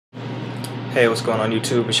Hey, what's going on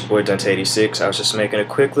YouTube? It's your boy Dante86. I was just making a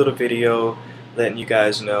quick little video letting you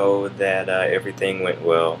guys know that everything went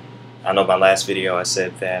well. I know my last video I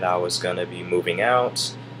said that I was going to be moving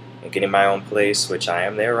out and getting my own place, which I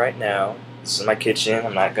am there right now. This is my kitchen.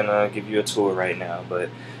 I'm not going to give you a tour right now, but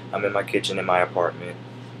I'm in my kitchen in my apartment.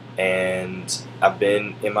 And I've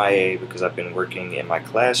been MIA because I've been working in my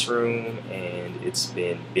classroom, and it's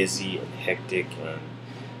been busy and hectic, and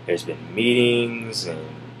there's been meetings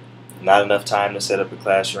and not enough time to set up a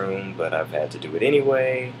classroom, but I've had to do it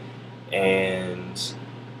anyway. And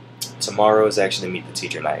tomorrow is actually meet the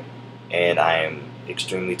teacher night, and I am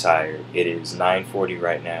extremely tired. It is 9:40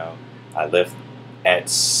 right now. I left at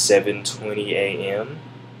 7:20 a.m.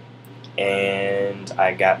 and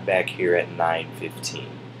I got back here at 9:15.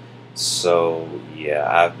 So yeah,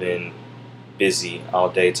 I've been busy all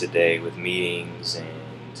day today with meetings and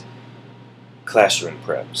classroom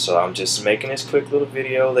prep. So I'm just making this quick little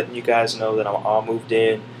video letting you guys know that I'm all moved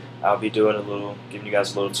in. I'll be giving you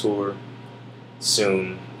guys a little tour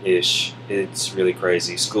soon-ish. It's really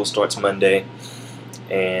crazy. School starts Monday,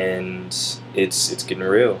 and it's getting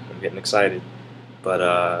real. I'm getting excited. But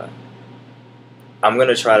I'm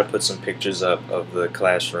gonna try to put some pictures up of the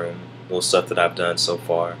classroom, little stuff that I've done so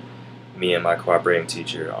far, me and my cooperating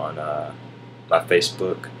teacher, on my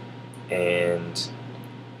Facebook. And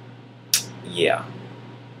yeah,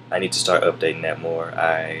 I need to start updating that more.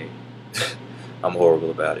 I'm horrible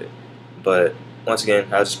about it. But once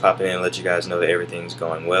again, I was just popping in and let you guys know that everything's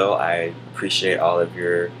going well. I appreciate all of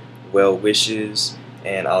your well wishes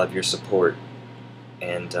and all of your support.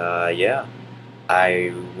 And yeah,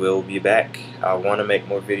 I will be back. I want to make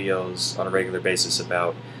more videos on a regular basis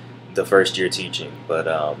about the first year teaching, but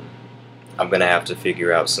I'm gonna have to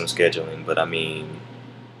figure out some scheduling. But I mean,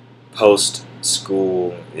 post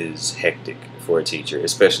school is hectic for a teacher,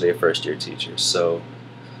 especially a first year teacher. So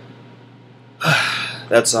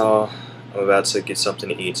that's all. I'm about to get something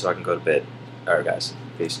to eat so I can go to bed. Alright guys,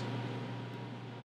 peace.